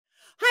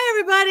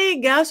everybody,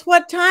 guess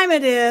what time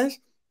it is?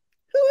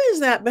 Who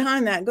is that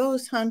behind that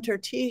Ghost Hunter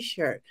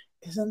t-shirt?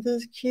 Isn't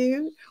this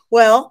cute?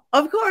 Well,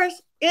 of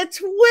course,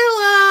 it's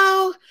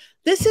Willow.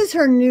 This is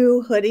her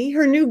new hoodie,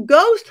 her new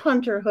Ghost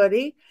Hunter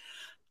hoodie.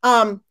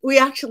 We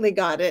actually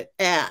got it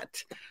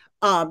at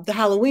the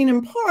Halloween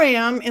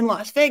Emporium in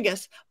Las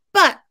Vegas,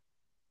 but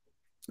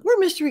we're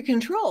Mystery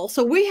Control,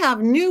 so we have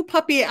new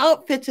puppy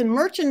outfits and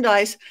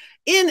merchandise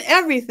in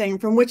everything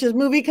from Witch's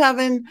Movie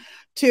Coven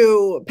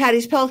to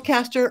Patty's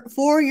Peltcaster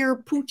for your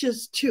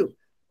pooches too.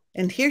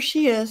 And here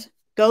she is,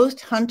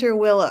 Ghost Hunter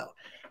Willow.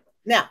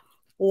 Now,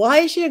 why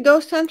is she a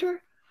ghost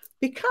hunter?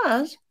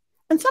 Because,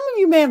 and some of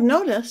you may have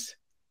noticed,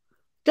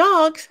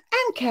 dogs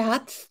and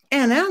cats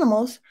and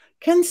animals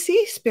can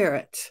see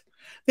spirits.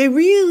 They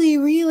really,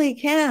 really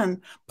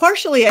can.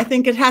 Partially, I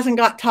think it hasn't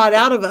got taught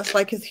out of us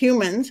like as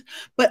humans,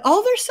 but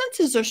all their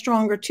senses are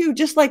stronger too.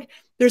 Just like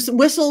there's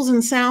whistles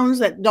and sounds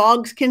that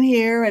dogs can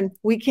hear and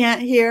we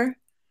can't hear.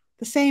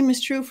 The same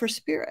is true for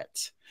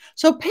spirits.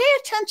 So pay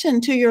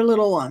attention to your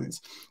little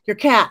ones, your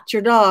cats,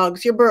 your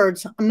dogs, your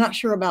birds. I'm not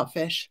sure about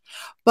fish,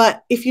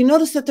 but if you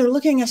notice that they're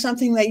looking at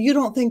something that you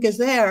don't think is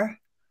there,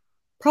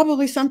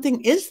 probably something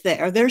is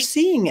there. They're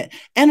seeing it.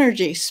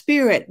 Energy,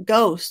 spirit,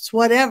 ghosts,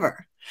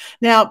 whatever.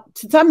 Now,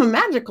 since I'm a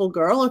magical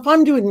girl, if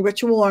I'm doing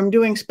ritual or I'm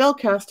doing spell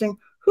casting,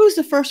 who's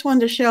the first one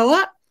to show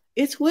up?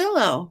 It's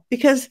Willow,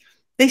 because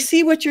they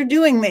see what you're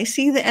doing. They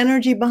see the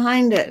energy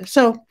behind it.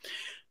 So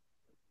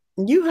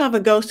you have a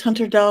ghost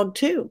hunter dog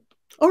too,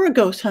 or a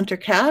ghost hunter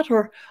cat,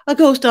 or a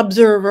ghost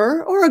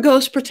observer, or a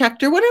ghost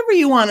protector, whatever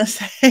you want to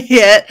say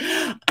it.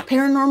 A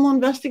paranormal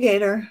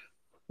investigator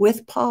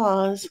with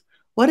paws.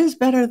 What is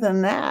better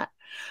than that?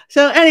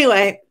 So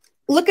anyway,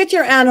 look at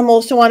your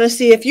animals to want to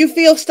see if you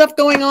feel stuff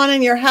going on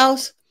in your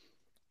house.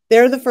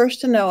 They're the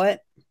first to know it.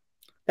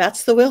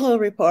 That's the Willow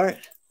Report.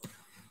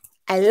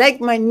 I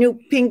like my new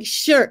pink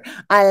shirt.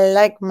 I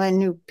like my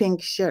new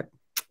pink shirt.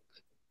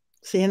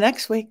 See you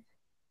next week.